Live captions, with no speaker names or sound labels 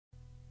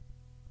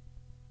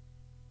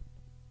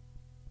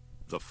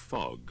The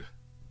Fog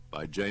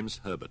by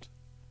James Herbert.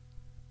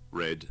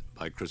 Read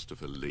by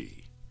Christopher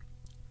Lee.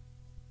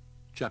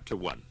 Chapter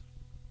 1.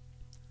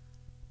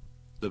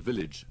 The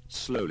village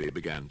slowly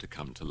began to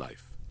come to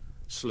life.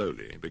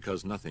 Slowly,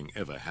 because nothing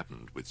ever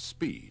happened with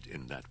speed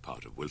in that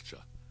part of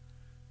Wiltshire.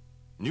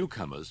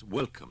 Newcomers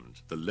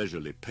welcomed the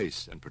leisurely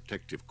pace and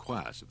protective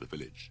quiet of the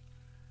village.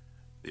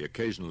 The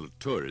occasional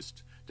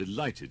tourist,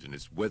 delighted in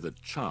its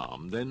weathered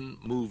charm, then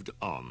moved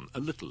on, a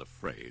little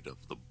afraid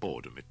of the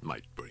boredom it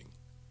might bring.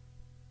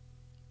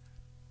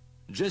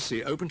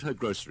 Jessie opened her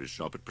grocery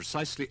shop at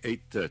precisely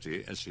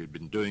 8:30, as she had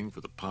been doing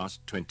for the past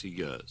 20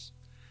 years.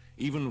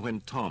 Even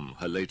when Tom,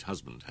 her late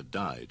husband, had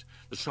died,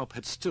 the shop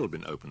had still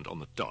been opened on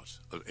the dot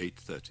of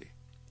 8:30.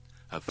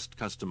 Her first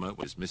customer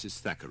was Mrs.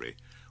 Thackeray,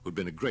 who had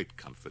been a great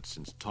comfort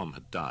since Tom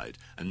had died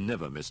and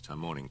never missed her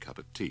morning cup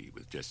of tea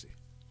with Jessie.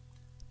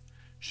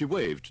 She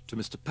waved to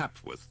Mr.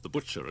 Papworth, the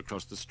butcher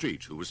across the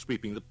street, who was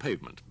sweeping the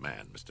pavement.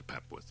 Man, Mr.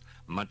 Papworth,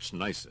 much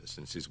nicer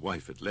since his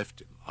wife had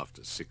left him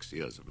after 6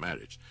 years of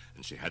marriage,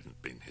 and she hadn't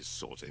been his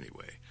sort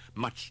anyway.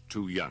 Much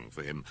too young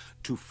for him,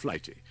 too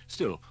flighty.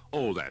 Still,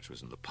 all that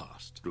was in the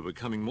past. They were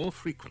becoming more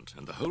frequent,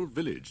 and the whole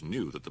village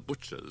knew that the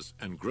butcher's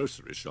and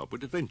grocery shop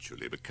would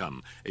eventually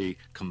become a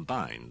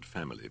combined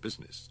family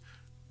business.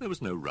 There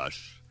was no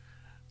rush.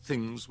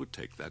 Things would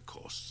take their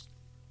course.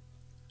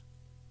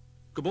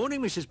 "Good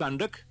morning, Mrs.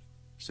 Bundock,"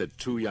 said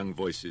two young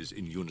voices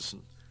in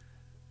unison.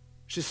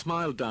 She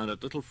smiled down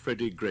at little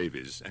Freddie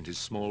Gravies and his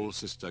small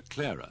sister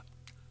Clara.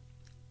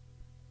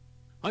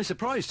 "I'm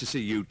surprised to see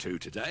you two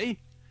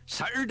today.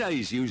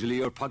 Saturday's usually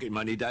your pocket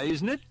money day,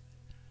 isn't it?"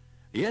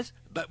 "Yes,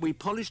 but we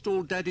polished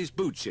all Daddy's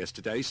boots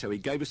yesterday, so he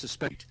gave us a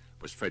spade,"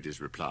 was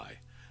Freddie's reply.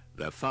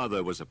 Their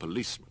father was a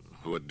policeman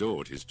who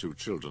adored his two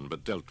children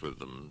but dealt with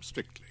them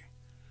strictly.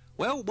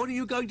 "Well, what are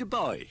you going to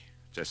buy?"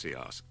 Jessie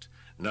asked,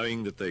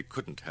 knowing that they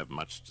couldn't have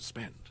much to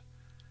spend.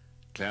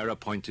 Clara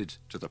pointed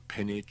to the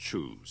penny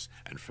chews,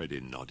 and Freddie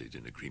nodded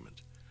in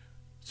agreement.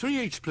 "3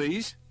 each,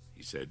 please,"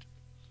 he said.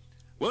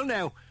 "Well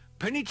now,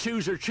 penny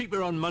chews are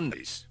cheaper on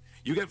Mondays.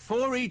 You get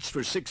 4 each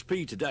for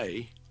 6p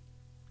today."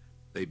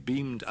 They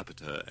beamed up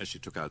at her as she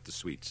took out the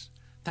sweets.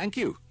 "Thank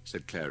you,"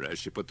 said Clara as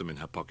she put them in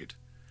her pocket.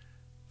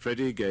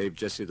 Freddie gave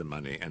Jessie the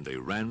money, and they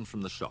ran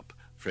from the shop,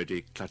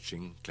 Freddie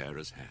clutching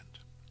Clara's hand.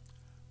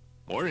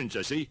 "Morning,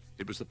 Jessie."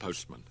 It was the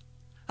postman.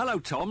 "Hello,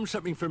 Tom.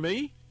 Something for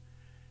me?"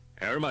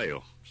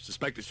 "Airmail.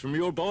 Suspect it's from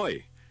your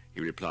boy," he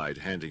replied,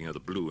 handing her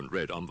the blue and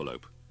red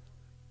envelope.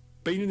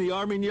 "Been in the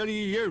army nearly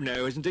a year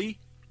now, hasn't he?"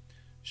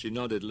 She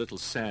nodded a little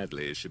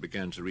sadly as she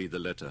began to read the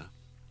letter.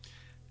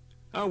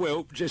 "Oh,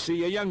 well,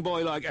 Jessie, a young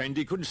boy like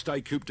Andy couldn't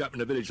stay cooped up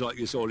in a village like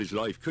this all his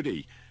life, could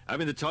he?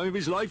 Having the time of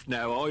his life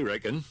now, I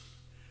reckon."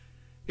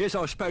 "Yes,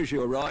 I suppose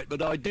you're right,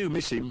 but I do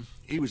miss him.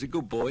 He was a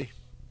good boy."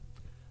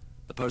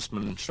 The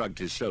postman shrugged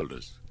his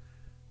shoulders.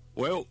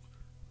 "Well,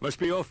 must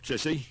be off,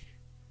 Jessie."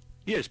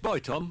 "Yes, bye,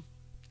 Tom."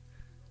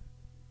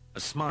 A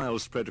smile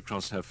spread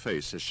across her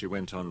face as she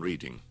went on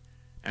reading.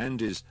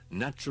 Andy's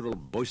natural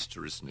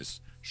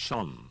boisterousness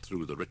shone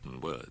through the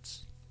written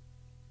words.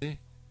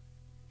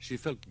 She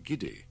felt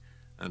giddy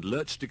and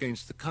lurched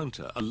against the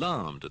counter,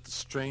 alarmed at the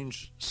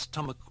strange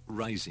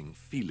stomach-rising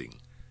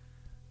feeling.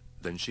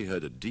 Then she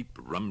heard a deep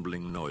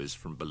rumbling noise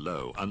from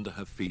below, under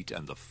her feet,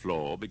 and the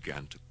floor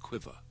began to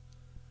quiver.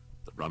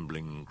 The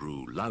rumbling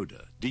grew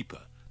louder,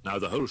 deeper. Now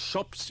the whole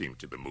shop seemed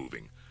to be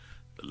moving.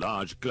 The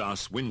large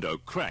glass window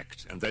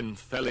cracked and then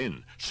fell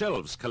in.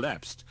 Shelves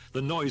collapsed.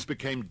 The noise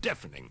became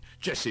deafening.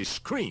 Jessie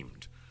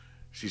screamed.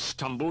 She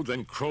stumbled,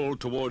 then crawled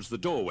towards the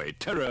doorway,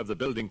 terror of the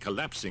building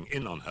collapsing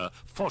in on her,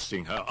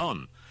 forcing her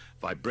on.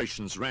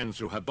 Vibrations ran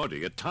through her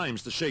body, at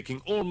times the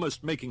shaking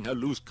almost making her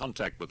lose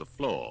contact with the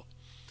floor.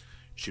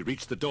 She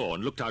reached the door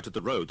and looked out at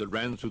the road that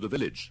ran through the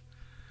village.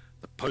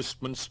 The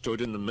postman stood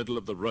in the middle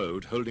of the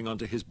road, holding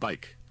onto his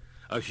bike.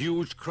 A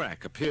huge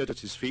crack appeared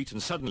at his feet,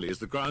 and suddenly, as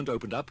the ground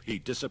opened up, he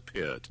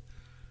disappeared.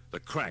 The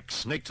crack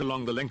snaked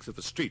along the length of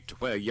the street to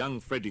where young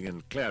Freddie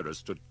and Clara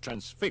stood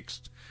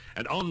transfixed,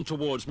 and on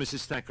towards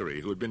Mrs.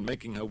 Thackeray, who had been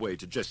making her way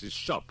to Jessie's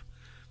shop.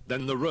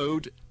 Then the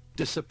road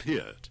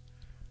disappeared,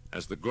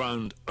 as the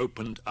ground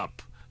opened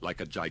up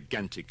like a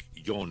gigantic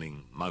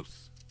yawning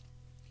mouth.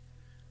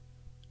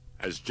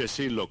 As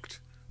Jessie looked,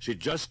 she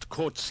just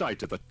caught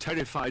sight of the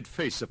terrified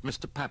face of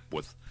Mr.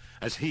 Papworth,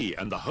 as he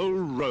and the whole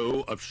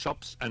row of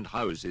shops and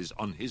houses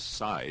on his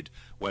side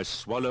were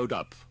swallowed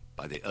up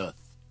by the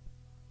earth.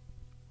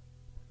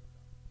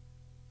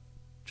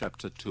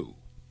 Chapter 2.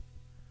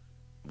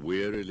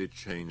 Wearily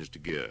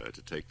changed gear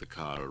to take the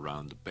car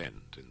around the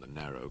bend in the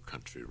narrow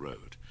country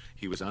road.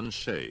 He was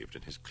unshaved,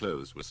 and his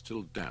clothes were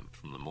still damp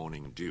from the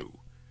morning dew.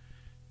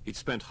 He'd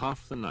spent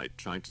half the night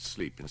trying to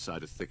sleep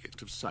inside a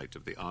thicket of sight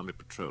of the army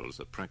patrols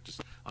that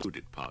practiced on the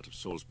wooded part of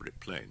Salisbury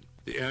Plain.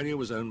 The area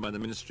was owned by the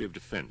Ministry of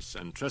Defence,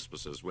 and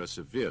trespassers were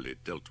severely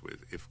dealt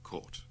with if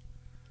caught.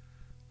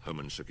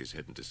 Homan shook his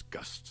head in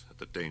disgust at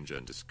the danger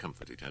and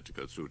discomfort he'd had to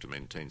go through to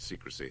maintain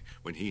secrecy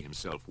when he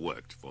himself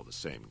worked for the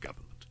same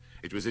government.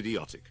 It was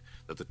idiotic.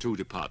 that the two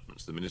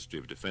departments, the Ministry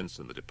of Defense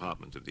and the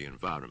Department of the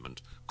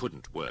Environment,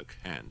 couldn't work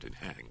hand in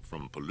hand.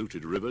 From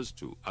polluted rivers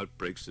to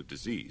outbreaks of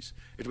disease,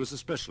 it was a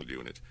special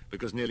unit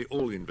because nearly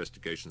all the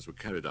investigations were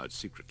carried out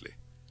secretly.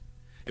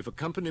 If a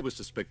company was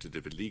suspected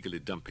of illegally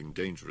dumping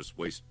dangerous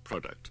waste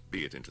product,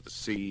 be it into the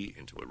sea,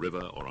 into a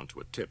river, or onto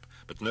a tip,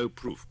 but no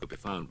proof could be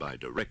found by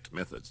direct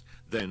methods,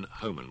 then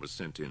Homan was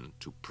sent in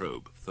to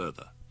probe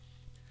further.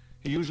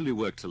 He usually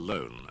worked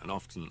alone and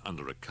often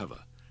under a cover.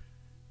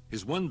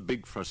 His one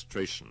big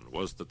frustration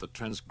was that the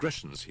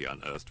transgressions he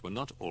unearthed were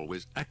not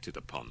always acted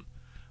upon.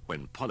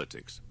 When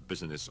politics,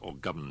 business, or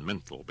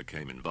governmental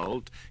became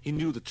involved, he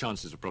knew the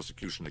chances of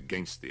prosecution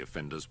against the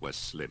offenders were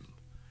slim.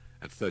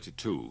 At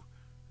 32,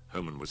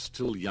 Homan was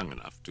still young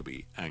enough to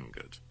be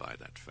angered by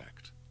that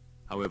fact.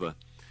 However,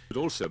 he would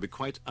also be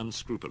quite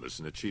unscrupulous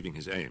in achieving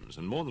his aims,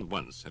 and more than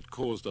once had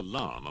caused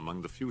alarm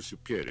among the few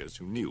superiors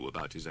who knew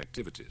about his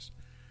activities.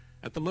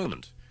 At the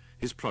moment,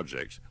 his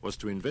project was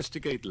to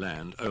investigate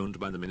land owned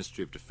by the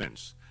Ministry of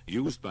Defense,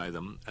 used by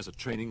them as a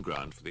training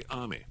ground for the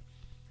army.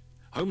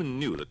 Homan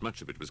knew that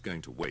much of it was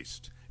going to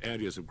waste,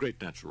 areas of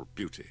great natural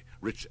beauty,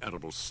 rich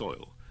arable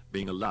soil,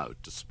 being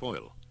allowed to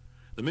spoil.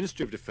 The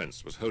Ministry of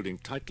Defense was holding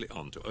tightly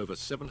on to over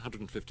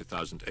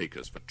 750,000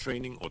 acres for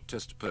training or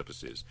test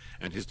purposes,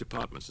 and his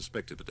department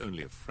suspected that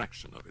only a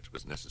fraction of it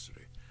was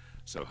necessary.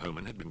 So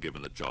Homan had been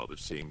given the job of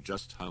seeing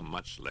just how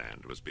much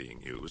land was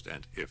being used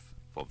and if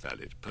for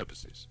valid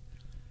purposes.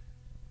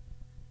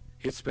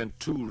 He had spent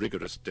 2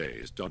 rigorous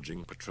days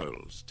dodging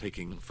patrols,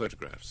 taking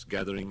photographs,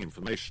 gathering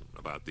information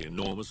about the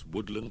enormous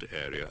woodland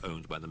area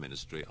owned by the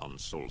Ministry on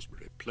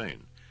Salisbury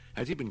Plain.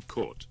 Had he been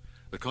caught,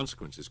 the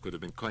consequences could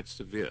have been quite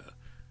severe,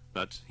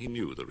 but he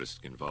knew the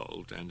risk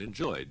involved and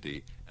enjoyed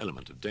the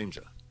element of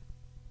danger.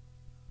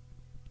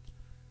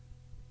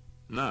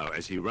 Now,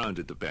 as he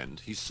rounded the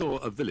bend, he saw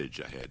a village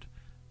ahead.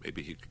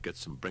 Maybe he could get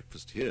some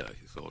breakfast here,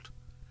 he thought.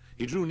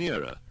 He drew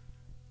nearer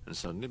and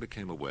suddenly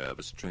became aware of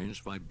a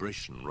strange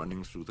vibration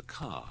running through the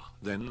car,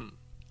 then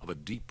of a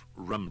deep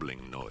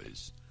rumbling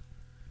noise.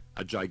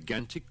 A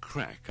gigantic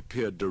crack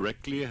appeared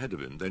directly ahead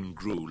of him, then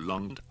grew,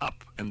 longed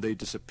up, and they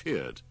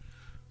disappeared.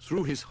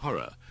 Through his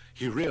horror,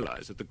 he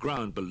realized that the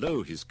ground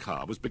below his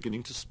car was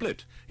beginning to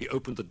split. He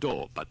opened the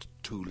door, but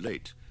too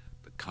late.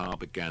 The car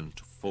began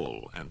to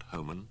fall, and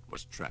Homan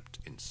was trapped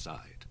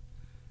inside.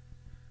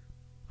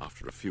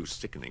 After a few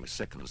sickening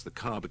seconds, the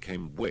car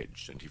became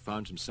wedged, and he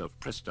found himself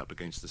pressed up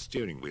against the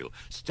steering wheel,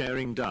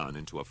 staring down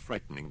into a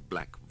frightening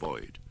black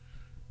void.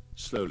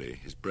 Slowly,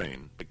 his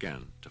brain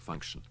began to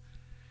function.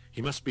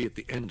 He must be at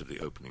the end of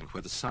the opening,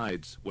 where the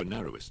sides were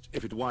narrowest.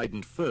 If it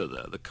widened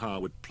further, the car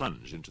would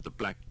plunge into the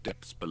black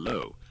depths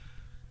below.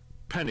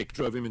 Panic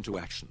drove him into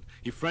action.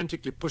 He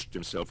frantically pushed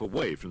himself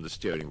away from the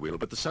steering wheel,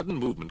 but the sudden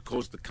movement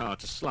caused the car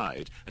to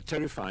slide a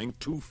terrifying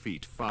 2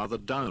 feet farther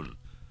down.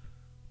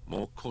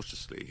 More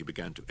cautiously, he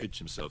began to edge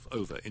himself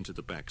over into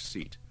the back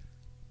seat.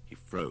 He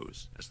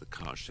froze as the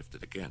car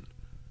shifted again,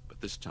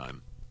 but this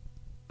time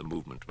the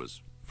movement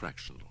was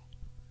fractional.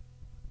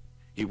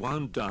 He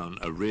wound down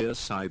a rear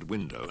side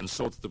window and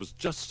saw that there was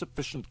just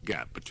sufficient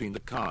gap between the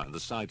car and the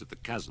side of the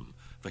chasm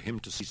for him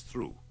to see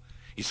through.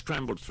 He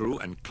scrambled through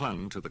and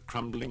clung to the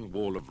crumbling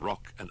wall of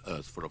rock and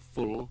earth for a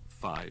full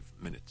 5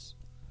 minutes.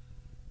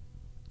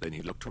 Then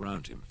he looked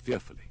around him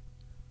fearfully.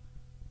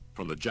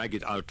 From the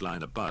jagged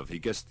outline above, he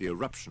guessed the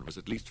eruption was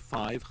at least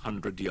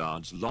 500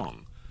 yards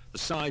long. The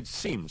sides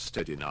seemed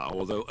steady now,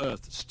 although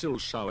earth still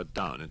showered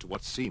down into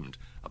what seemed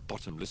a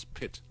bottomless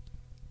pit.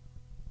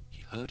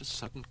 He heard a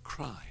sudden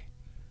cry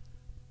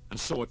and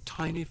saw a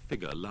tiny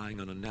figure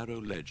lying on a narrow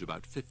ledge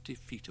about 50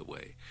 feet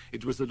away.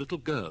 It was the little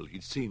girl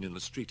he'd seen in the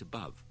street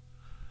above.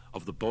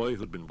 Of the boy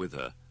who'd been with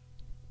her,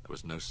 there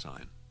was no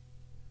sign.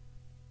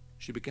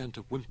 She began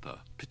to whimper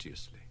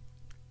piteously.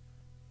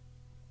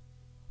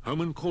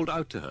 Homan called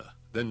out to her,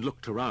 then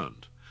looked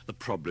around. The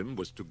problem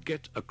was to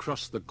get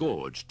across the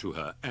gorge to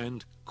her,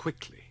 and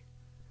quickly.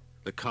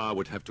 The car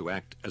would have to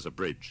act as a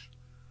bridge.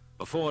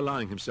 Before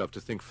allowing himself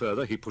to think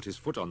further, he put his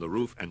foot on the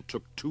roof and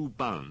took 2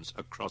 bounds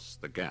across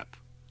the gap.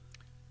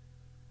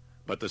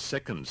 But the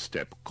second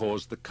step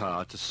caused the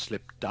car to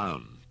slip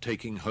down,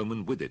 taking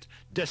Homan with it.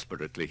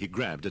 Desperately, he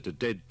grabbed at a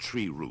dead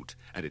tree root,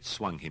 and it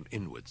swung him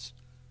inwards.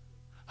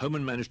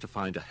 Homan managed to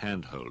find a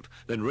handhold,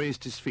 then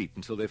raised his feet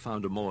until they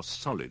found a more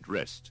solid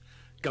rest.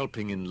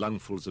 Gulping in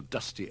lungfuls of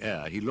dusty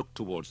air, he looked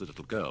towards the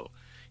little girl.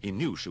 He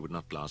knew she would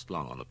not last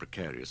long on the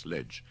precarious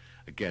ledge.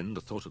 Again, the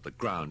thought of the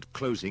ground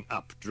closing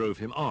up drove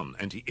him on,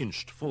 and he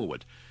inched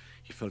forward.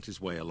 He felt his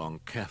way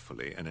along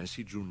carefully, and as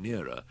he drew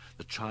nearer,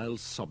 the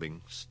child's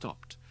sobbing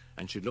stopped,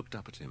 and she looked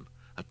up at him,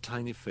 a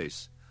tiny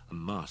face, a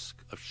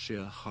mask of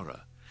sheer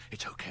horror.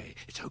 "It's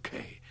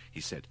okay,"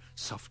 he said,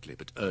 softly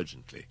but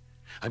urgently.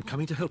 "I'm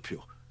coming to help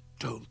you.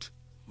 Don't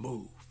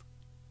move."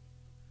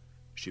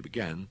 She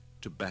began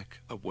to back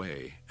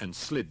away and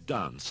slid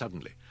down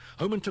suddenly.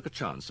 Homan took a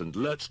chance and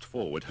lurched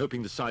forward,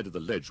 hoping the side of the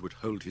ledge would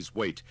hold his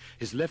weight.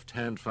 His left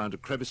hand found a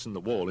crevice in the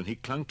wall, and he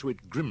clung to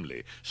it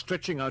grimly,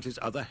 stretching out his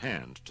other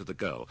hand to the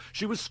girl.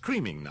 She was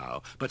screaming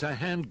now, but her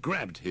hand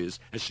grabbed his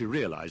as she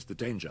realized the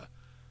danger.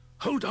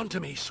 "Hold on to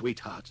me,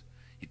 sweetheart,"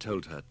 he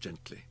told her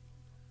gently.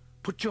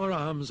 "Put your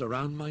arms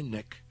around my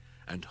neck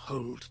and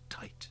hold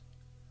tight."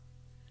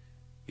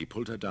 He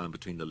pulled her down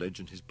between the ledge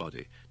and his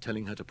body,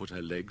 telling her to put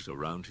her legs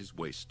around his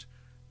waist.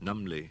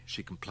 Numbly,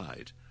 she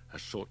complied, her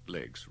short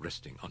legs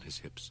resting on his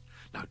hips.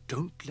 "Now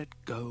don't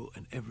let go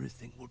and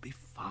everything will be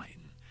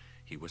fine,"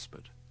 he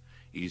whispered,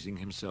 easing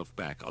himself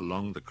back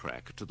along the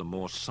crack to the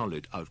more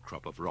solid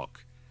outcrop of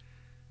rock.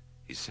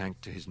 He sank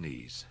to his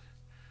knees,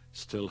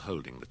 still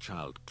holding the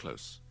child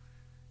close,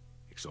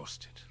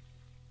 exhausted.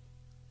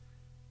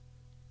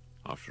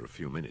 After a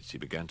few minutes, he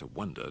began to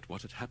wonder at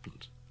what had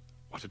happened,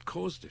 what had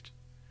caused it.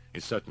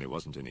 It certainly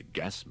wasn't any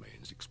gas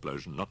mains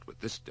explosion, not with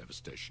this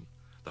devastation.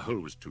 The hole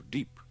was too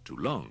deep, too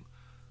long.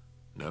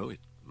 No,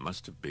 it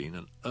must have been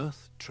an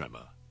earth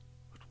tremor.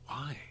 But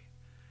why?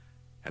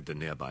 Had the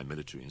nearby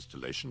military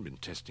installation been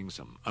testing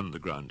some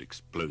underground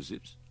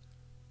explosives?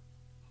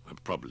 Well,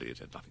 probably it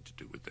had nothing to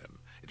do with them.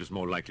 It was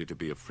more likely to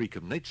be a freak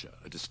of nature,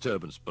 a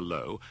disturbance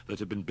below that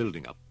had been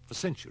building up for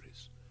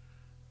centuries.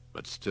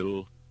 But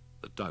still,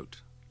 the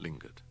doubt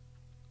lingered.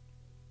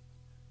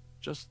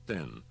 Just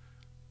then,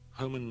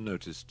 Homan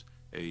noticed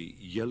a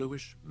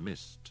yellowish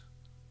mist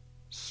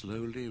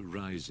slowly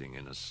rising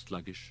in a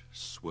sluggish,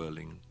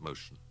 swirling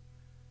motion.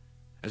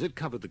 As it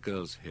covered the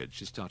girl's head,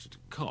 she started to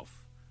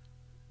cough.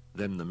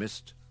 Then the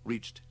mist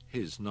reached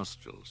his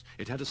nostrils.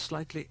 It had a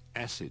slightly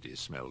acidy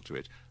smell to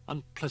it,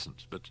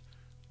 unpleasant, but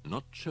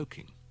not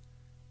choking.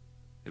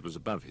 It was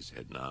above his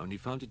head now, and he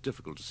found it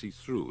difficult to see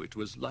through. It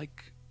was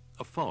like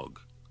a fog.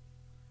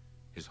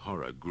 His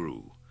horror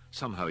grew.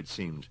 Somehow it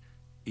seemed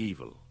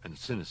evil and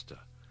sinister.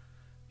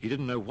 He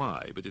didn't know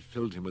why, but it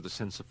filled him with a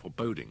sense of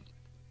foreboding.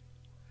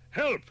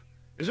 "Help!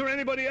 Is there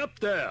anybody up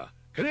there?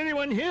 Can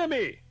anyone hear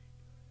me?"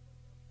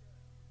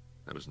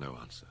 There was no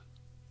answer.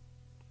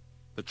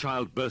 The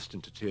child burst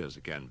into tears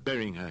again,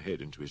 burying her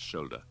head into his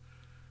shoulder.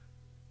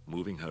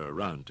 Moving her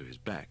around to his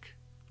back,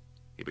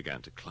 he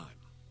began to climb.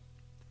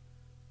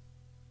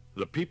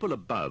 The people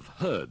above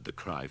heard the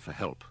cry for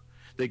help.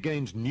 They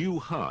gained new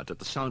heart at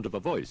the sound of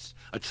a voice,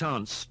 a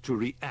chance to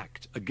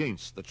react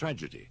against the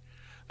tragedy.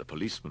 The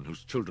policeman,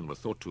 whose children were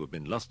thought to have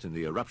been lost in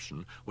the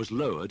eruption, was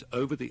lowered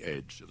over the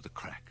edge of the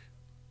crack.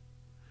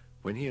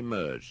 When he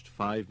emerged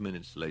 5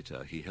 minutes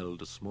later, he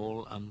held a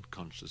small,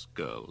 unconscious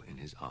girl in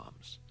his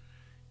arms.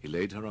 He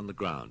laid her on the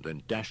ground,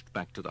 then dashed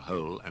back to the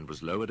hole and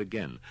was lowered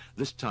again.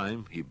 This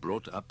time he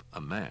brought up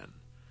a man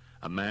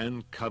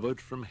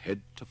covered from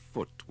head to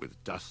foot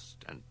with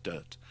dust and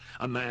dirt,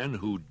 a man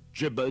who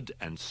gibbered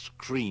and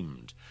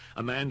screamed,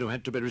 a man who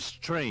had to be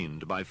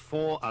restrained by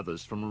 4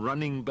 others from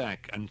running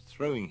back and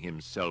throwing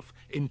himself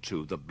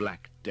into the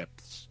black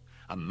depths,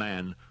 a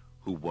man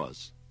who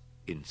was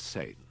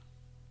insane.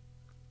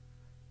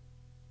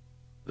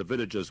 The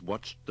villagers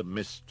watched the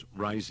mist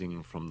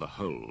rising from the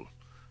hole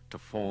to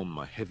form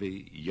a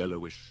heavy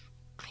yellowish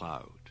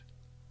cloud.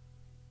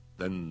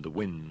 Then the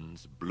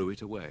winds blew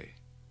it away,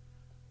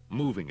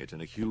 moving it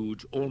in a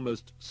huge,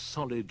 almost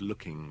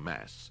solid-looking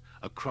mass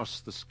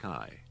across the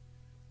sky,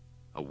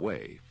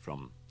 away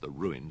from the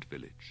ruined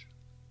village.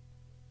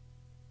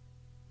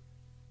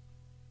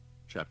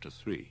 Chapter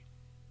 3.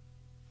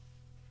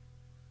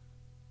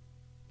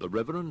 The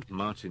Reverend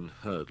Martin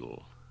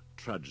Hurdle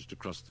trudged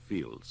across the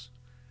fields,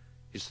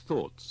 his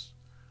thoughts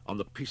on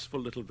the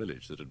peaceful little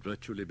village that had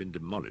virtually been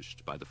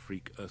demolished by the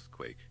freak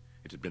earthquake.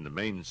 It had been the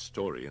main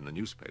story in the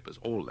newspapers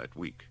all that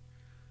week.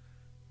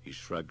 He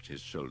shrugged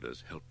his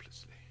shoulders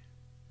helplessly.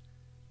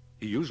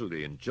 He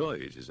usually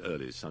enjoyed his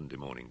early Sunday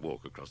morning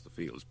walk across the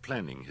fields,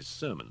 planning his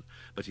sermon,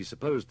 but he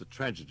supposed the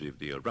tragedy of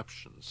the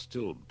eruption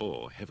still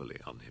bore heavily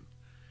on him.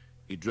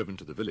 He'd driven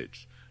to the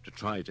village to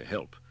try to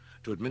help,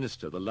 to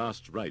administer the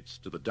last rites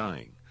to the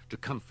dying, to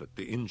comfort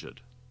the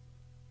injured.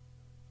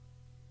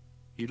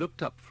 He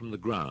looked up from the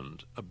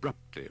ground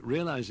abruptly,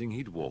 realizing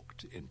he'd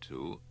walked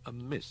into a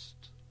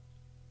mist.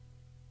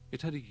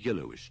 It had a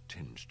yellowish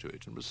tinge to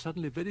it and was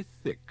suddenly very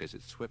thick as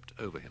it swept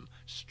over him.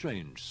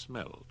 Strange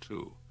smell,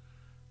 too.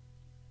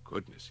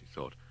 Goodness, he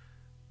thought,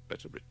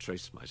 better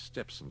retrace my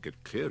steps and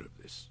get clear of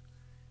this.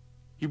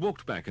 He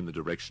walked back in the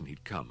direction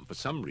he'd come, for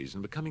some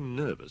reason becoming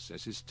nervous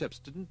as his steps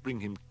didn't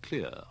bring him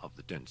clear of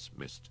the dense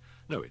mist.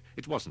 No,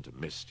 it wasn't a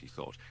mist, he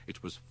thought.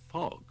 It was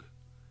fog,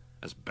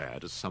 as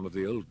bad as some of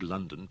the old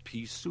London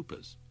pea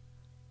soupers.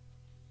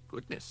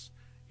 Goodness,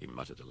 he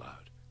muttered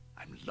aloud,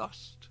 I'm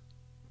lost.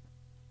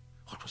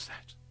 What was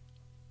that?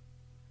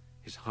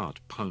 His heart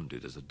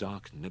pounded as a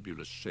dark,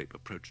 nebulous shape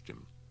approached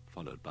him,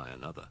 followed by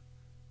another.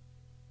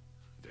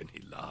 Then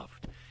he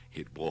laughed. He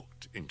had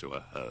walked into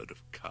a herd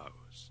of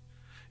cows.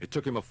 It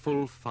took him a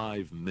full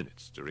 5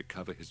 minutes to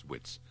recover his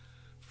wits,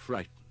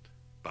 frightened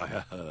by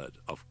a herd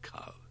of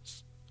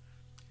cows.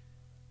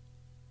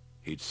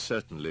 He'd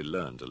certainly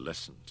learned a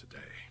lesson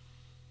today.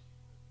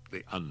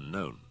 The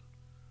unknown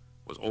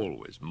was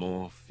always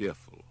more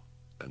fearful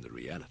than the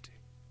reality.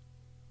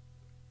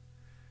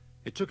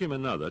 It took him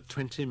another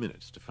 20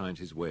 minutes to find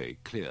his way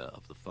clear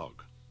of the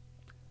fog.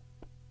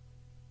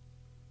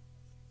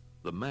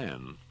 The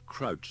man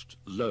crouched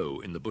low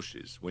in the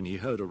bushes when he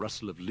heard a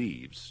rustle of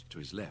leaves to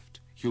his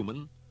left.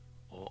 human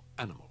or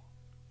animal.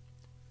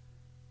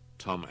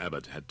 Tom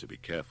Abbott had to be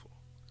careful.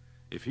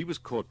 If he was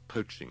caught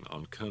poaching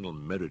on Colonel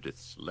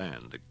Meredith's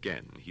land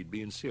again, he'd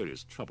be in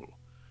serious trouble.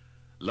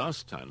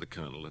 Last time the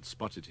colonel had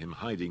spotted him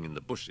hiding in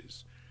the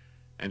bushes,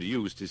 and he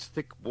used his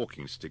thick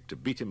walking stick to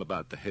beat him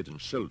about the head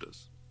and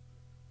shoulders.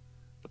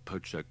 The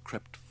poacher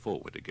crept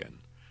forward again,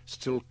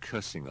 still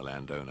cursing the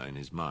landowner in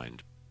his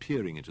mind,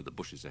 peering into the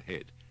bushes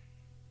ahead.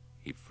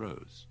 He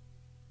froze.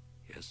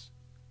 Yes,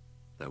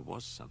 there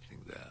was something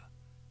there,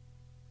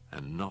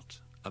 and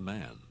not a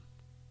man.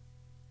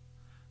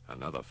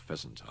 Another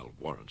pheasant, I'll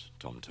warrant,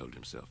 Tom told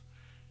himself.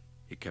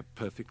 He kept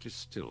perfectly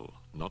still,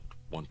 not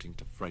wanting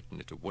to frighten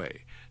it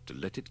away, to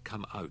let it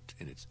come out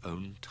in its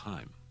own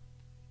time.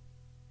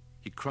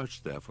 He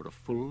crouched there for a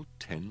full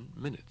 10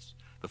 minutes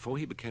before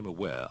he became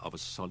aware of a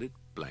solid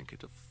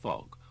blanket of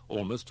fog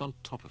almost on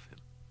top of him.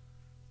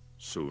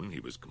 Soon he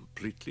was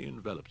completely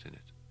enveloped in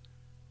it.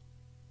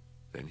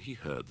 Then he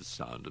heard the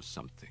sound of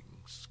something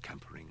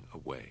scampering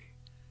away.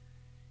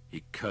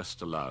 He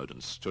cursed aloud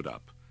and stood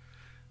up.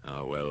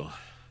 Ah, well,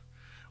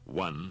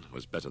 one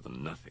was better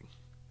than nothing.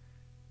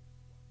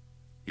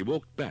 He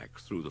walked back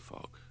through the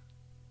fog.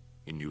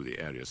 He knew the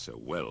area so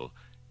well,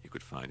 he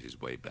could find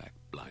his way back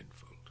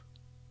blindfold.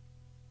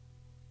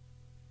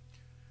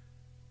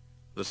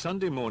 The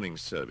Sunday morning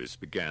service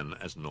began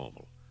as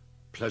normal,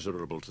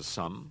 pleasurable to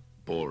some,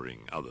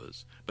 boring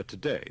others, but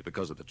today,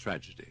 because of the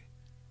tragedy,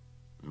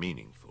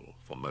 meaningful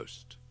for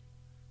most.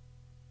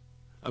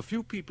 A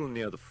few people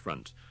near the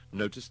front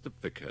noticed the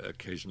vicar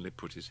occasionally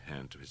put his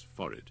hand to his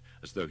forehead,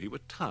 as though he were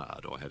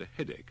tired or had a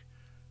headache,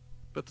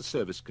 but the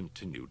service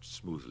continued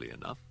smoothly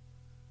enough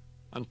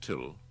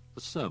until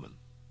the sermon.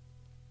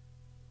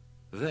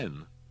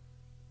 Then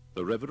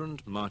the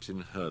Reverend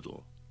Martin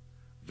Hurdle,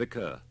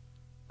 vicar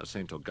of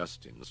St.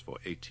 Augustine's for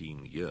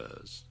 18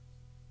 years,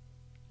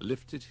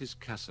 lifted his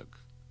cassock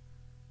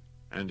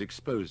and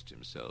exposed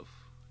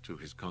himself to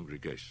his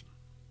congregation.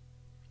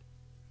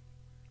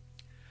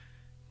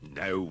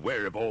 "Now,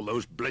 where have all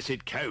those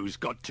blessed cows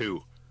got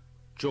to?"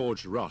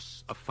 George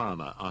Ross, a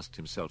farmer, asked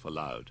himself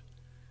aloud.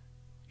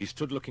 He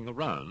stood looking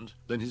around,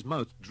 then his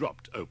mouth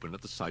dropped open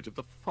at the sight of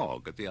the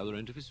fog at the other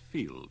end of his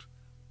field.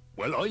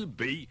 "Well, I'll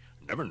be!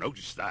 Never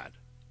noticed that."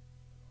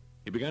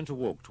 He began to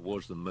walk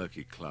towards the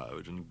murky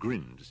cloud and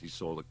grinned as he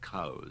saw the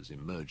cows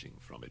emerging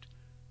from it.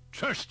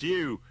 "Trust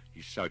you!"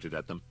 he shouted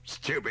at them.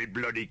 "Stupid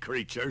bloody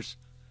creatures!"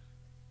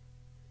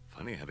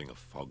 Funny having a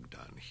fog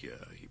down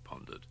here, he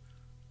pondered.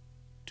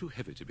 Too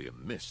heavy to be a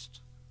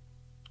mist.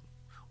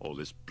 All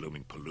this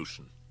blooming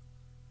pollution.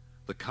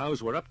 The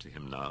cows were up to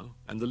him now,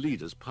 and the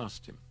leaders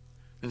passed him.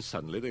 Then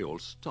suddenly they all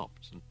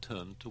stopped and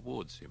turned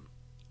towards him,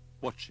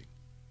 watching.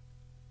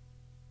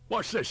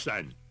 "What's this,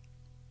 then?"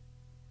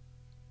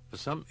 For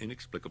some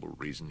inexplicable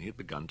reason, he had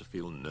begun to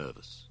feel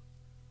nervous.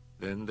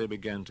 Then they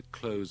began to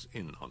close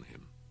in on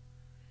him.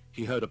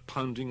 He heard a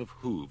pounding of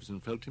hooves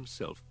and felt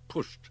himself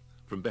pushed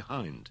from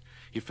behind.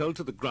 He fell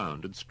to the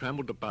ground and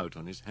scrambled about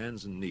on his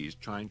hands and knees,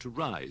 trying to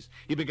rise.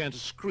 He began to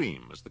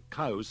scream as the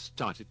cows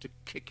started to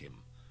kick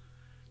him.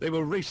 They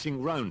were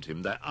racing round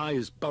him, their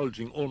eyes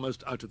bulging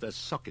almost out of their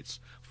sockets,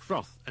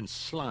 froth and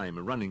slime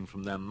running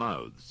from their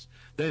mouths.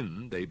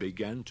 Then they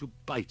began to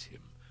bite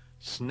him,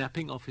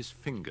 snapping off his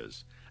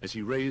fingers as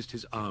he raised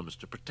his arms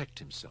to protect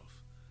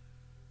himself.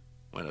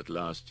 When at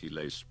last he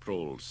lay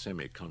sprawled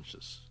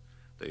semi-conscious,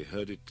 they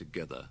herded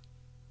together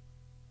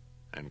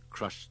and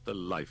crushed the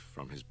life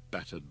from his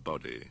battered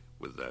body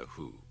with their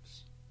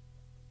hooves.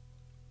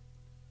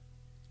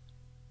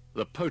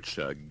 The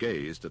poacher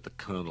gazed at the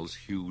colonel's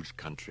huge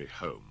country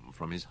home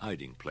from his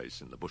hiding place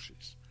in the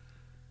bushes.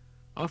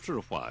 After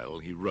a while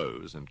he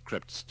rose and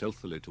crept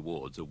stealthily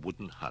towards a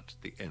wooden hut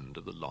at the end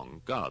of the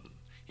long garden.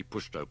 He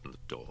pushed open the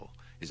door,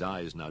 his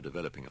eyes now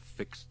developing a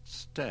fixed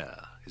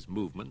stare, his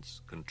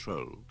movements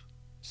controlled,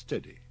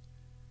 steady.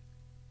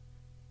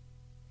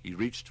 He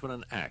reached for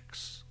an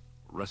axe,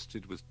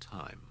 rusted with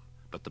time,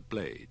 but the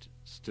blade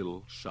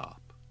still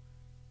sharp.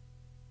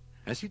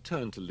 As he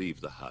turned to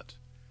leave the hut,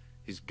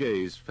 his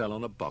gaze fell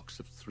on a box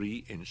of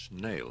 3-inch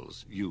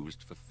nails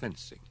used for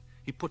fencing.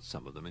 He put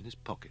some of them in his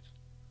pocket.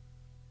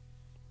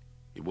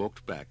 He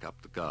walked back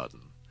up the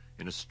garden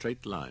in a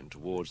straight line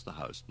towards the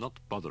house, not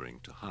bothering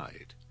to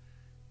hide.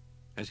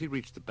 As he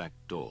reached the back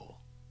door,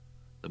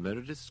 the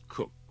Meredith's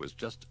cook was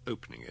just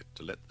opening it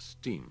to let the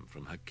steam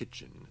from her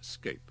kitchen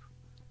escape.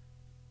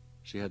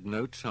 She had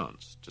no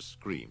chance to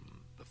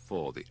scream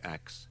before the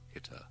axe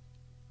hit her,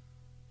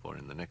 for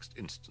in the next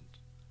instant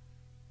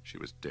she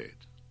was dead.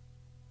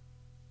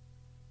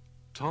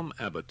 Tom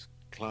Abbott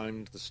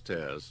climbed the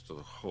stairs to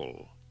the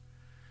hall,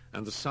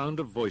 and the sound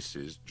of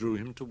voices drew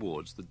him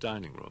towards the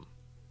dining room.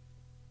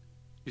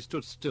 He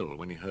stood still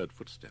when he heard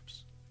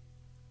footsteps.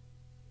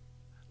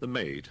 The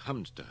maid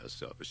hummed to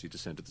herself as she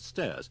descended the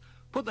stairs.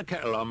 "Put the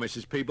kettle on,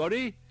 Mrs.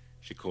 Peabody,"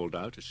 she called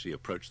out as she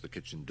approached the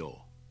kitchen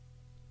door.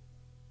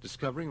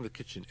 Discovering the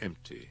kitchen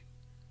empty,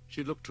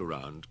 she looked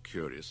around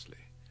curiously.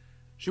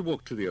 She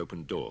walked to the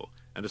open door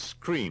and a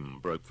scream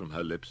broke from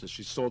her lips as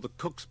she saw the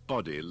cook's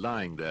body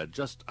lying there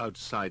just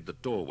outside the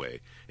doorway,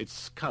 its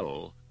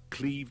skull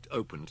cleaved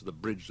open to the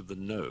bridge of the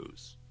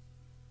nose.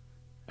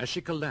 As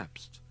she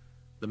collapsed,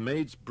 the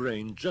maid's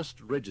brain just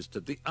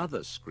registered the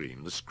other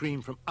scream, the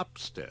scream from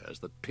upstairs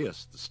that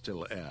pierced the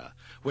still air.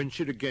 When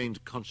she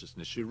regained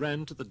consciousness, she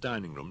ran to the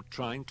dining room,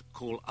 trying to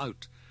call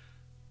out.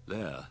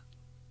 There,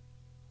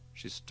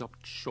 she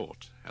stopped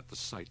short at the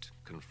sight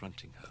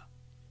confronting her.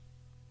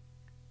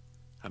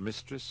 Her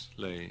mistress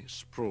lay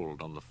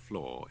sprawled on the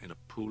floor in a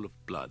pool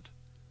of blood,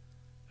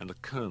 and the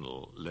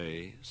colonel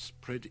lay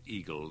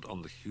spread-eagled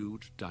on the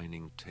huge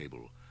dining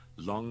table,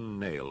 long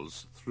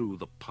nails through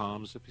the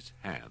palms of his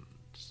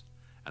hands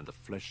and the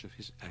flesh of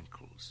his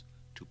ankles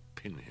to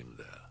pin him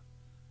there.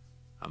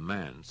 A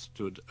man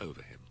stood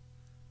over him,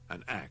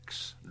 an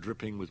axe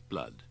dripping with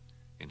blood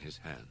in his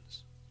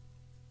hands.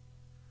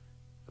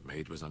 The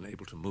maid was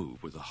unable to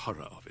move with the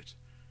horror of it.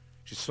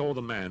 She saw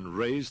the man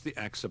raise the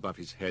axe above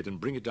his head and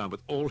bring it down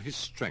with all his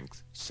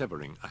strength,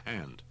 severing a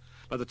hand.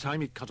 By the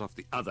time he'd cut off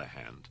the other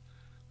hand,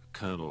 the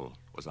colonel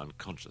was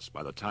unconscious.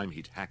 By the time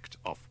he'd hacked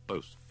off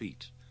both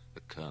feet,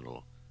 the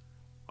colonel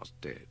was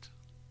dead.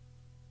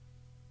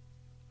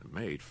 The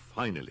maid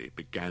finally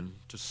began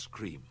to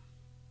scream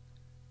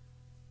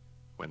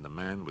when the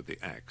man with the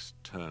axe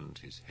turned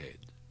his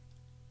head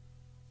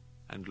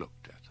and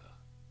looked at her.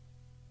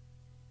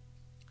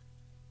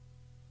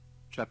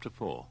 Chapter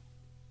 4.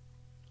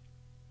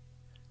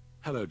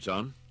 Hello,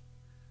 John.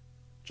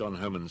 John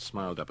Homan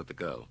smiled up at the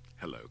girl.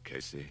 Hello,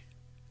 Casey.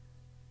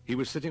 He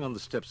was sitting on the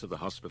steps of the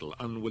hospital,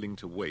 unwilling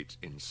to wait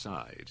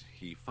inside.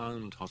 He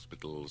found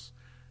hospitals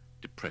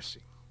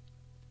depressing.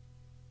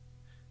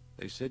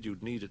 They said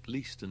you'd need at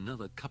least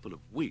another couple of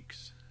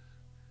weeks.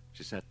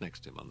 She sat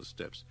next to him on the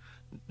steps.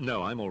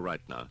 No, I'm all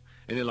right now.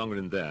 Any longer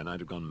in there and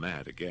I'd have gone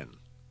mad again.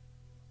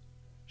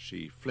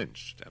 She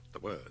flinched at the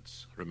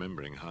words,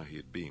 remembering how he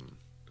had been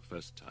the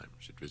first time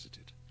she'd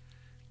visited.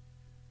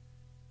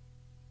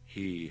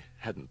 He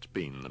hadn't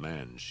been the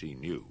man she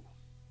knew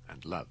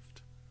and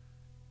loved.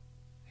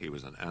 He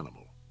was an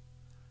animal,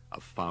 a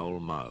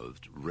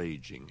foul-mouthed,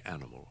 raging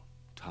animal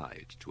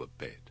tied to a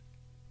bed.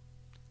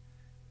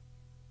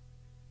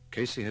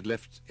 Casey had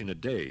left in a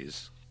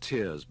daze,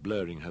 tears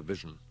blurring her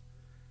vision.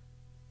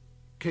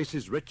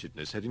 Casey's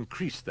wretchedness had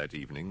increased that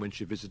evening when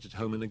she visited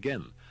Homan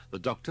again. The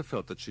doctor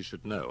felt that she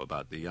should know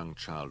about the young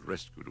child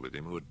rescued with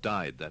him who had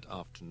died that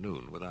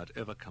afternoon without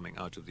ever coming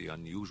out of the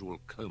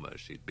unusual coma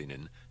she'd been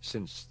in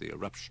since the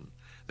eruption.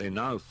 They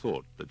now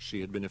thought that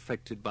she had been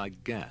affected by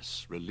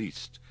gas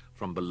released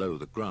from below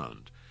the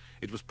ground.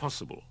 It was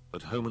possible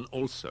that Homan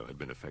also had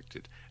been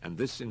affected, and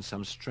this in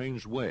some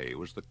strange way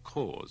was the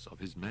cause of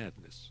his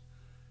madness.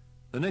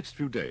 The next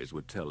few days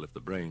would tell if the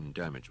brain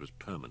damage was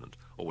permanent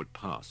or would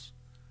pass,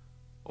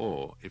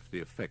 or if the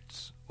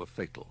effects were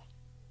fatal.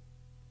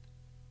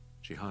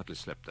 She hardly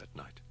slept that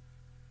night.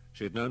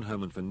 She had known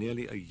Herman for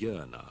nearly a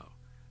year now,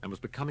 and was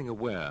becoming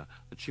aware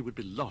that she would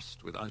be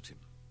lost without him.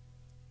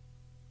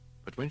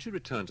 But when she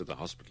returned to the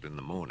hospital in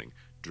the morning,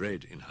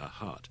 dread in her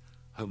heart,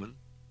 Herman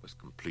was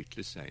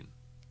completely sane,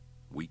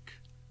 weak,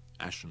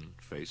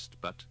 ashen-faced,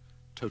 but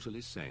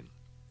totally sane.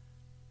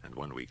 And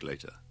 1 week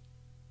later,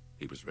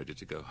 he was ready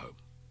to go home.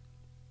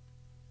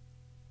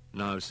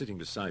 Now, sitting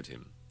beside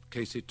him,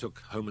 Casey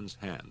took Homan's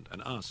hand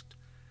and asked,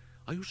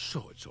 "Are you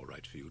sure it's all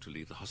right for you to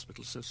leave the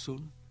hospital so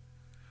soon?"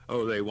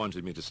 "Oh, they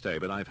wanted me to stay,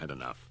 but I've had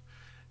enough.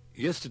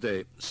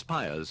 Yesterday,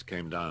 Spires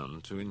came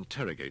down to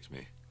interrogate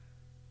me."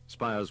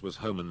 Spires was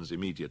Homan's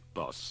immediate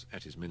boss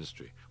at his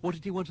ministry. "What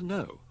did he want to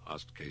know?"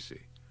 asked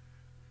Casey.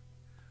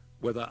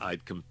 "Whether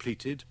I'd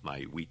completed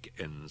my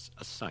weekend's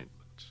assignment."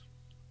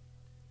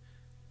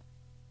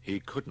 He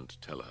couldn't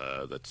tell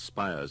her that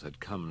Spires had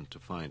come to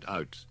find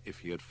out if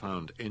he had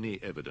found any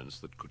evidence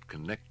that could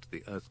connect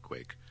the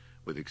earthquake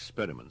with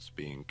experiments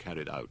being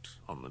carried out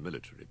on the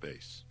military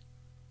base.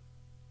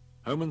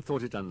 Homan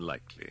thought it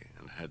unlikely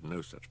and had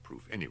no such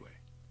proof anyway.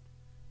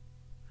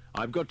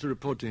 "I've got to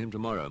report to him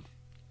tomorrow.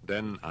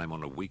 Then I'm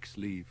on a week's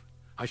leave."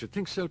 "I should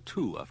think so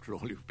too, after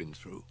all you've been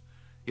through."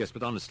 "Yes,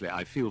 but honestly,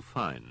 I feel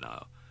fine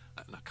now.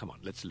 Now, come on,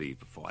 let's leave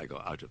before I go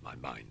out of my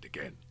mind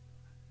again."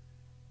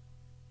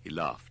 He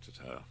laughed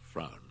at her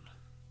frown.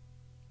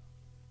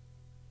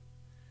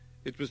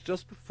 It was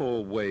just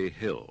before Way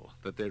Hill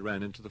that they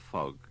ran into the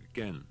fog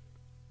again.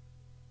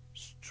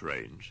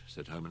 "Strange,"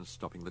 said Homan,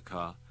 stopping the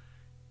car.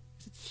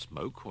 "Is it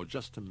smoke or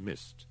just a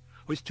mist?"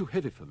 "Oh, it's too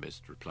heavy for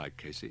mist," replied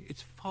Casey.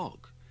 "It's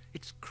fog.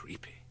 It's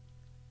creepy."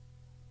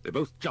 They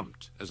both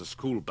jumped as a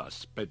school bus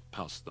sped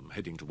past them,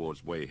 heading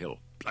towards Way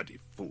Hill. "Bloody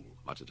fool,"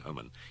 muttered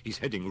Homan. "He's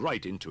heading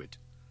right into it."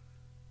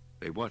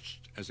 They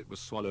watched as it was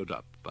swallowed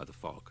up by the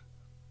fog.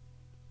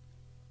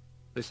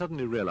 They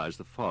suddenly realized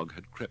the fog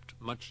had crept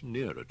much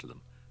nearer to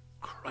them.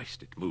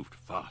 "Christ, it moved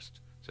fast,"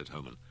 said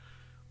Homan.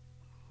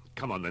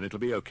 "Come on, then, it'll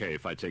be okay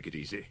if I take it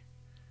easy."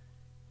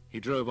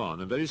 He drove on,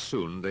 and very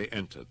soon they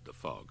entered the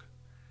fog.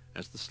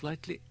 As the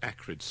slightly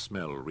acrid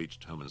smell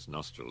reached Homan's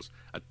nostrils,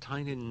 a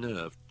tiny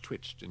nerve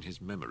twitched in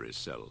his memory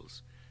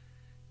cells.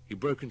 He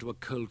broke into a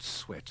cold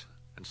sweat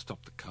and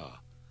stopped the car.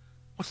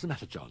 What's the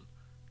matter, John?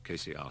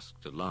 Casey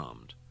asked,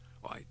 alarmed.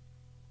 Why,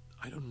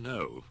 I don't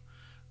know.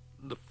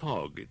 The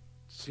fog, it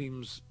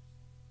seems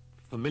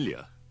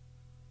familiar.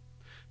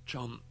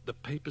 John, the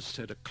papers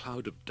said a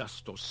cloud of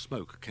dust or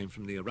smoke came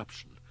from the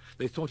eruption.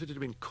 They thought it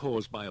had been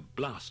caused by a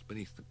blast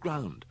beneath the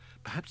ground.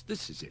 Perhaps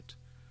this is it.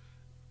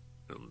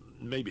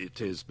 Maybe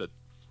it is, but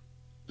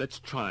let's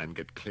try and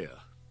get clear.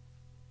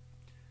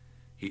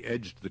 He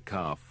edged the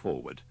car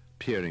forward,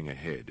 peering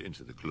ahead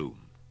into the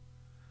gloom.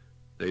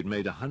 They'd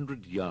made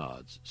 100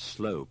 yards,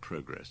 slow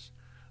progress,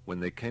 when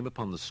they came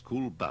upon the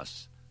school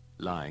bus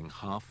lying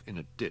half in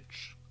a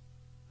ditch.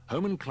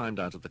 Homan climbed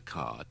out of the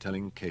car,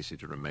 telling Casey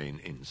to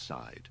remain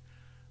inside.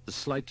 The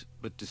slight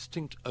but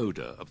distinct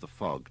odour of the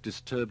fog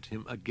disturbed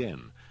him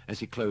again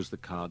as he closed the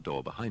car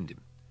door behind him.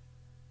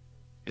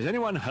 "Is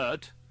anyone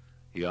hurt?"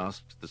 he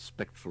asked the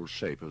spectral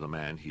shape of the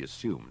man he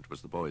assumed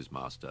was the boy's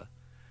master.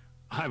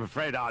 "I'm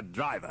afraid our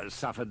driver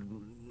suffered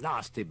a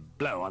nasty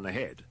blow on the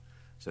head,"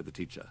 said the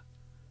teacher.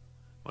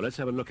 "Well, let's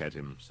have a look at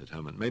him," said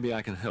Herbert. "Maybe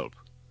I can help."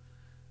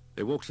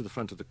 They walked to the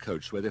front of the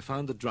coach, where they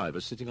found the driver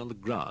sitting on the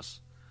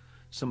grass.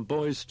 Some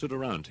boys stood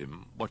around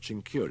him,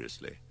 watching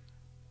curiously.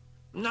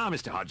 "Now,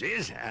 Mr.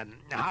 Hodges,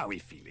 how are we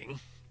feeling?"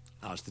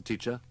 asked the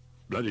teacher.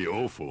 "Bloody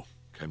awful,"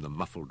 came the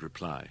muffled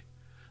reply.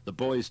 The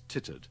boys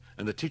tittered,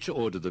 and the teacher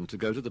ordered them to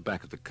go to the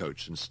back of the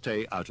coach and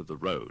stay out of the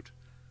road.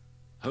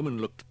 Homan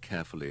looked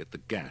carefully at the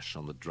gash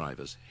on the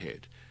driver's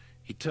head.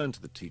 He turned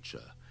to the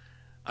teacher.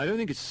 "I don't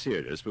think it's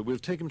serious, but we'll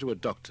take him to a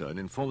doctor and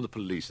inform the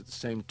police at the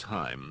same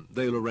time.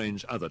 They'll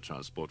arrange other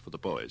transport for the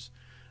boys.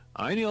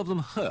 Are any of them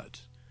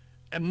hurt?"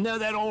 "No,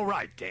 they're all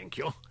right, thank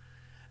you."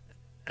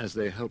 As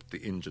they helped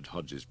the injured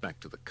Hodges back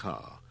to the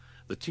car,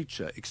 the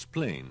teacher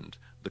explained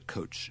the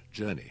coach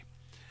journey.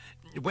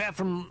 "We're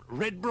from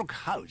Redbrook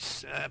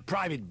House, a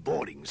private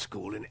boarding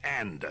school in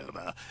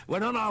Andover.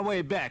 We're on our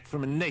way back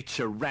from a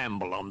nature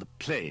ramble on the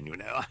plain, you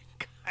know. I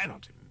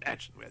cannot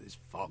imagine where this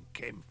fog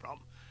came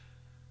from."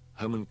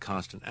 Homan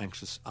cast an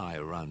anxious eye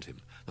around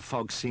him. The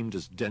fog seemed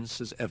as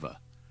dense as ever.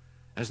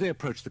 As they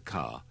approached the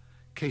car,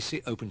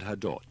 Casey opened her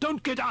door.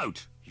 "Don't get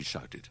out!" he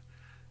shouted.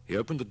 He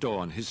opened the door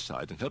on his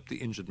side and helped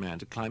the injured man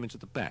to climb into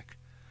the back.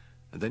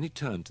 And then he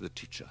turned to the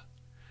teacher.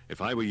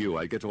 "If I were you,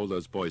 I'd get all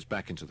those boys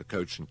back into the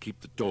coach and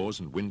keep the doors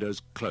and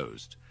windows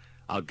closed.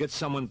 I'll get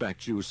someone back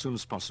to you as soon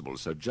as possible,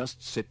 so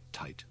just sit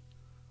tight."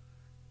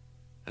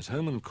 As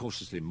Homan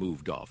cautiously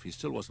moved off, he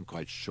still wasn't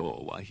quite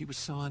sure why he was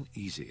so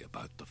uneasy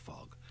about the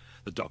fog.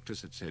 The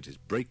doctors had said his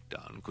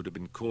breakdown could have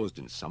been caused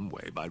in some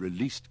way by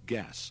released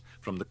gas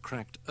from the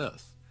cracked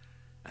earth,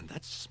 and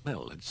that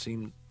smell had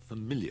seemed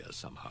familiar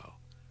somehow.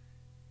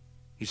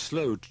 He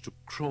slowed to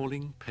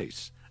crawling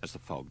pace as the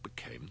fog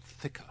became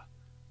thicker.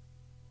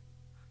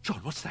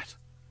 "John, what's that?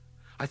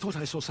 I thought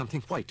I saw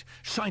something white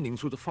shining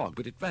through the fog,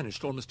 but it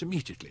vanished almost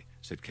immediately,"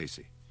 said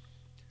Casey.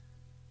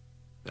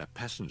 Their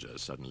passenger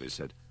suddenly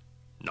said,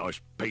 "Nice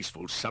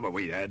peaceful summer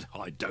we had,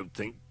 I don't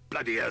think.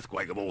 Bloody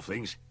earthquake of all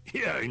things,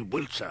 here in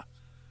Wiltshire."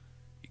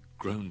 He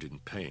groaned in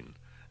pain,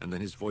 and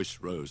then his voice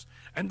rose.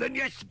 "And then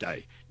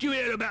yesterday, do you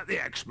hear about the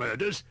axe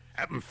murders?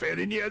 Happened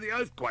fairly near the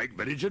earthquake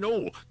village and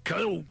all.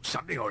 Colonel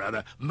something or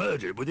other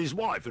murdered with his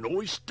wife and all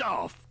his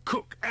staff,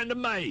 cook and a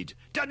maid.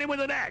 Done him with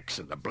an axe,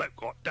 and the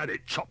bloke what done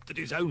it chopped at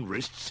his own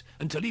wrists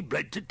until he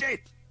bled to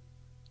death."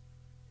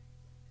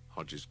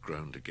 Hodges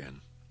groaned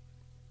again.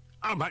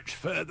 "How much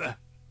further?"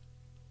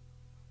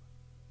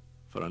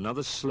 For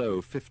another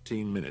slow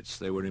 15 minutes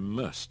they were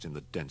immersed in the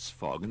dense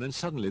fog, and then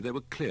suddenly they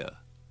were clear.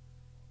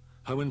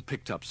 Homan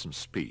picked up some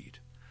speed.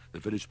 The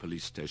village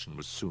police station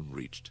was soon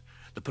reached.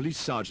 The police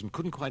sergeant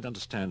couldn't quite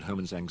understand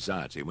Homan's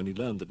anxiety when he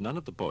learned that none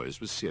of the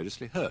boys was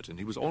seriously hurt, and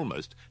he was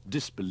almost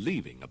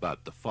disbelieving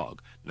about the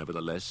fog.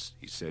 Nevertheless,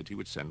 he said he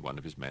would send one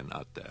of his men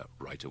out there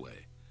right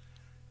away.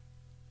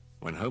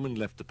 When Homan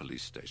left the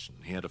police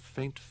station, he had a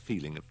faint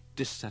feeling of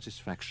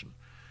dissatisfaction.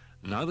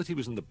 Now that he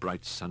was in the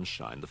bright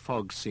sunshine, the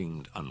fog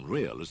seemed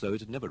unreal, as though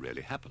it had never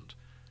really happened.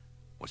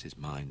 Was his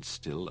mind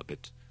still a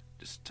bit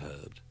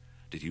disturbed?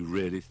 Did he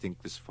really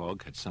think this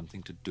fog had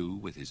something to do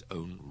with his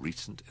own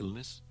recent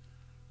illness?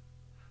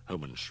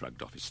 Homan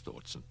shrugged off his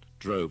thoughts and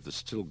drove the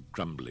still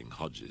grumbling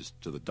Hodges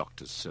to the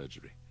doctor's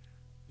surgery.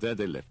 There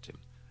they left him,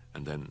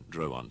 and then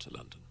drove on to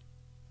London.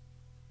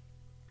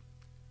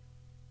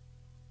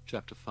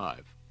 Chapter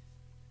 5.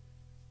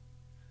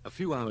 A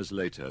few hours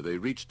later, they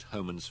reached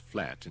Homan's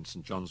flat in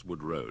St. John's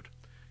Wood Road.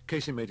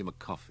 Casey made him a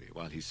coffee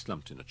while he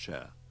slumped in a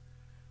chair.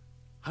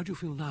 "How do you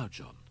feel now,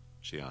 John?"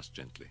 she asked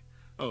gently.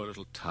 "Oh, a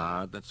little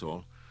tired, that's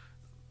all.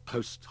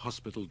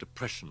 Post-hospital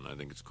depression, I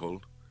think it's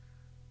called."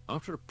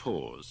 After a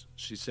pause,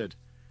 she said,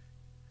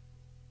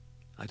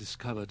 "I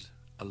discovered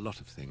a lot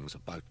of things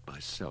about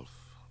myself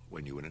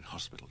when you were in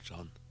hospital,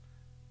 John.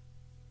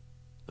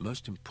 The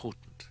most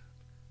important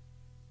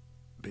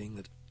being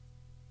that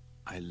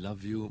I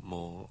love you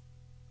more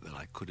than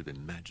I could have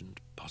imagined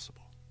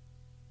possible."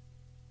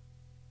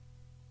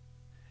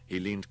 He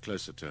leaned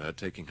closer to her,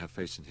 taking her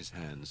face in his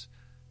hands,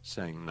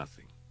 saying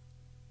nothing.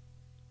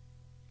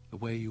 "The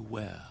way you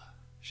were,"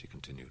 she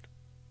continued,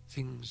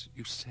 "things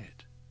you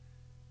said,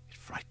 it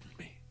frightened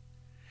me.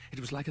 It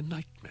was like a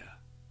nightmare.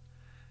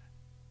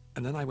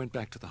 And then I went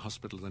back to the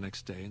hospital the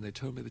next day, and they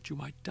told me that you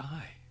might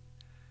die.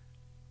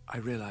 I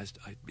realized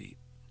I'd be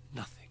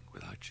nothing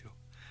without you.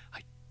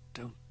 I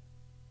don't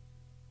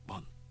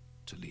want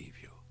to leave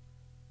you.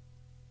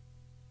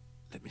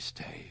 Let me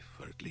stay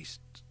for at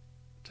least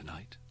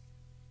tonight,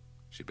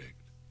 she begged.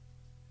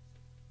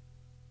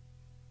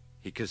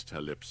 He kissed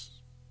her lips,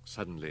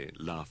 suddenly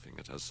laughing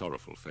at her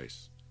sorrowful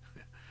face.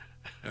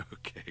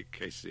 Okay,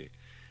 Casey,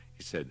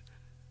 he said,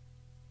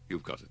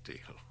 you've got a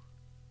deal.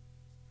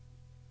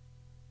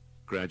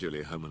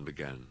 Gradually, Herman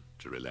began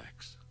to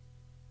relax.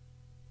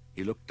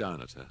 He looked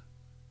down at her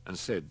and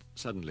said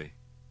suddenly,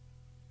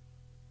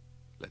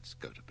 let's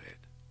go to bed.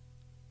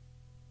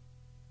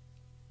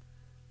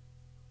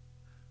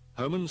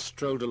 Herman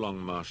strolled along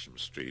Marsham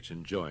Street,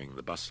 enjoying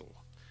the bustle.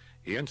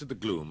 He entered the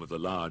gloom of the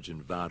large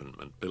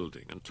environment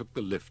building and took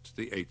the lift to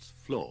the 8th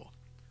floor.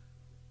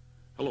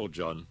 Hello,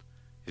 John.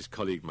 His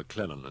colleague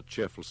McClellan, a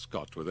cheerful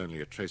Scot with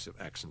only a trace of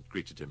accent,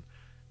 greeted him.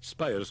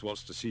 Spires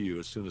wants to see you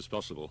as soon as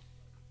possible.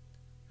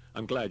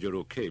 I'm glad you're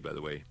okay, by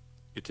the way.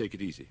 You take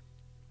it easy.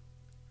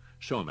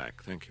 Sure,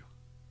 Mac, thank you.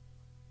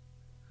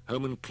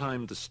 Herman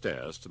climbed the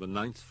stairs to the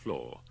 9th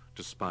floor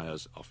to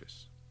Spires'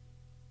 office.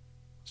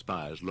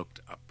 Spires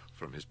looked up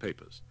from his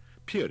papers,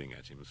 peering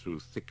at him through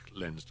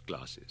thick-lensed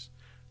glasses.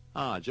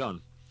 Ah,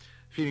 John,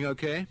 feeling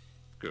okay?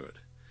 Good.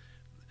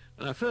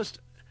 Now, first,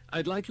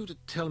 I'd like you to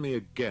tell me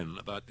again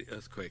about the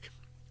earthquake,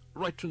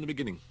 right from the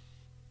beginning.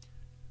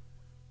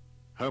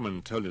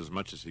 Herman told as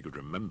much as he could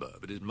remember,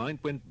 but his mind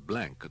went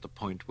blank at the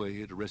point where he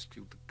had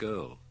rescued the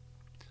girl.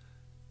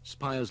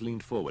 Spires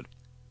leaned forward.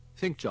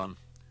 Think, John,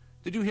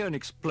 did you hear an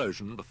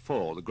explosion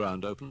before the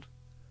ground opened?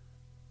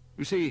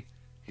 You see,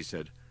 he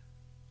said,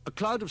 a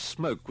cloud of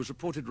smoke was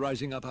reported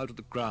rising up out of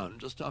the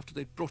ground just after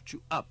they brought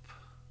you up.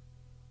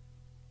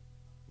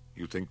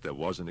 You think there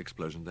was an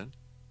explosion then?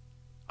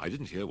 I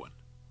didn't hear one.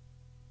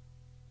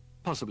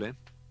 Possibly.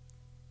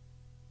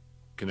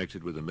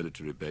 Connected with a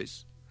military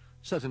base?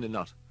 Certainly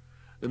not.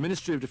 The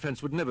Ministry of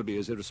Defense would never be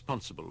as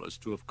irresponsible as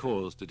to have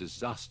caused a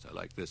disaster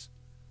like this.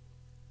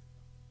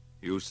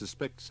 You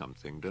suspect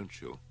something,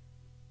 don't you?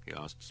 He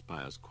asked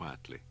Spires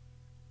quietly.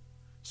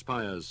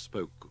 Spires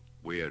spoke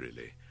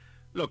wearily.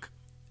 Look,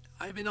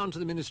 I've been on to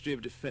the Ministry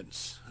of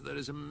Defense. There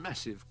is a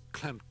massive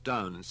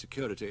clampdown in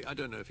security. I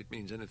don't know if it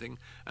means anything,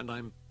 and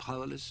I'm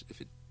powerless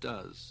if it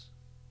does.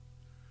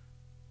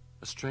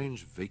 A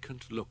strange,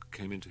 vacant look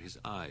came into his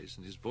eyes,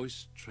 and his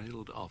voice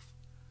trailed off.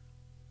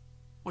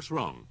 What's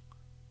wrong?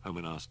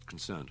 Herman asked,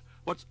 concerned.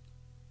 What's...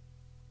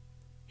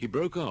 He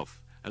broke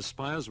off as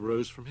Spires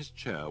rose from his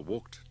chair,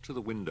 walked to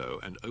the window,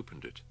 and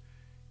opened it.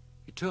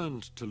 He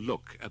turned to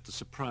look at the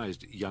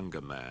surprised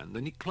younger man,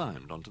 then he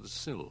climbed onto the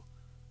sill.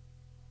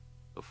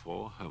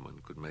 Before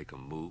Herman could make a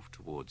move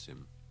towards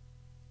him,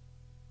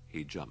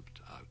 he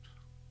jumped out.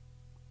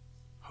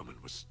 Herman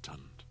was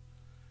stunned.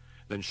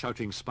 Then,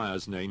 shouting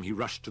Spires' name, he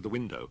rushed to the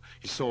window.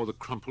 He saw the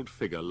crumpled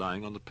figure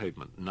lying on the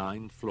pavement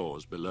 9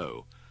 floors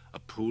below, a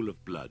pool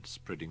of blood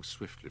spreading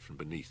swiftly from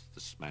beneath the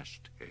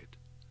smashed head.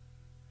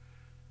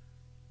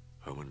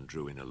 Herman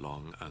drew in a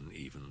long,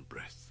 uneven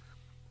breath.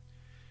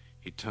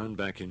 He turned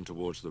back in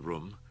towards the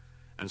room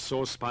and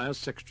saw Spires'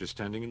 secretary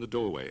standing in the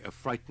doorway, a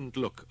frightened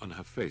look on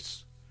her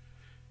face.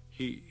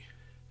 He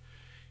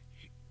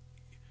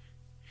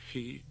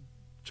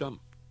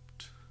jumped,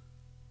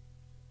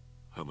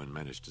 Herman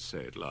managed to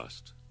say at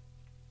last.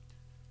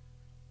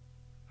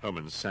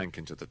 Herman sank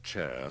into the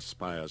chair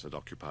Spires had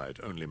occupied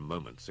only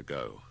moments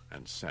ago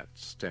and sat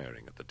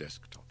staring at the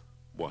desktop.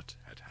 What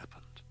had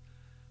happened?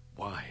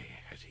 Why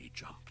had he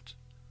jumped?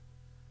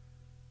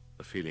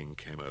 The feeling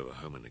came over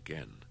Herman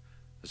again,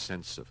 the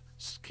sense of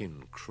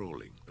skin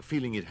crawling, the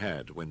feeling he'd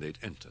had when they'd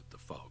entered the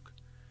fog.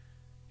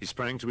 He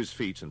sprang to his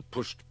feet and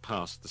pushed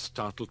past the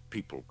startled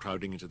people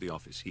crowding into the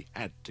office. He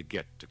had to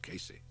get to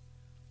Casey.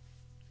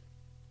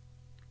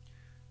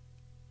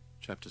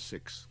 Chapter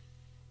 6.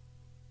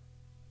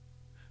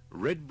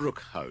 Redbrook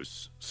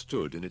House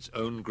stood in its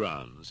own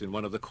grounds in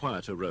one of the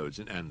quieter roads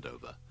in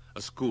Andover,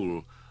 a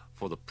school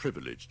for the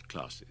privileged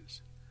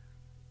classes.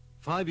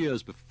 5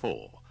 years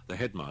before, the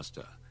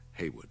headmaster,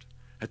 Hayward,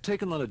 had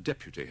taken on a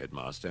deputy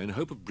headmaster in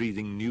hope of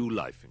breathing new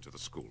life into the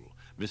school.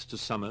 Mr.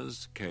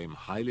 Summers came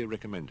highly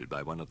recommended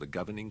by one of the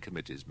governing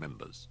committee's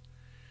members.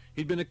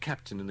 He'd been a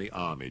captain in the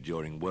army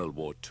during World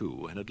War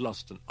II and had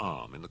lost an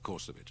arm in the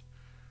course of it.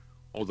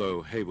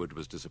 Although Hayward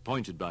was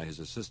disappointed by his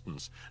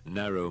assistant's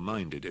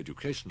narrow-minded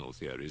educational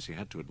theories, he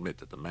had to admit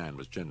that the man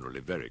was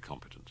generally very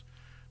competent.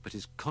 But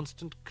his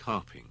constant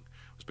carping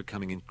was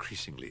becoming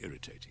increasingly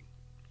irritating.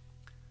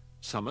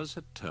 Summers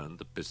had turned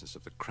the business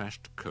of the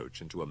crashed coach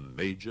into a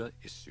major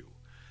issue,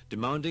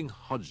 demanding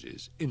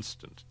Hodges'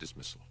 instant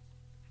dismissal.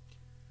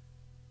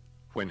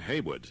 When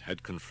Hayward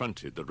had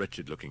confronted the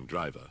wretched-looking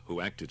driver, who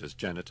acted as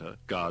janitor,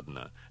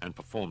 gardener, and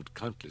performed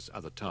countless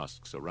other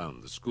tasks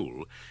around the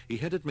school, he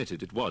had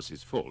admitted it was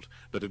his fault,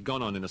 but had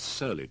gone on in a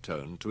surly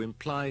tone to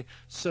imply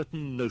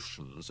certain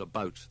notions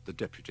about the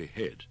deputy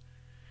head.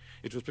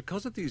 It was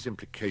because of these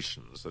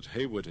implications that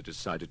Hayward had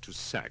decided to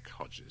sack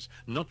Hodges,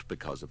 not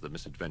because of the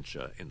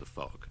misadventure in the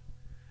fog.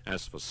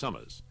 As for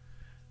Summers,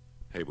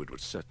 Hayward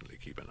would certainly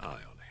keep an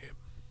eye on him.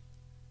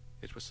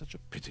 It was such a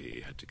pity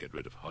he had to get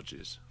rid of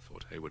Hodges,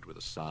 thought Hayward with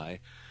a sigh,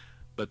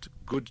 but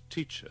good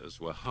teachers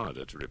were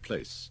harder to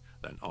replace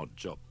than odd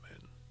jobs.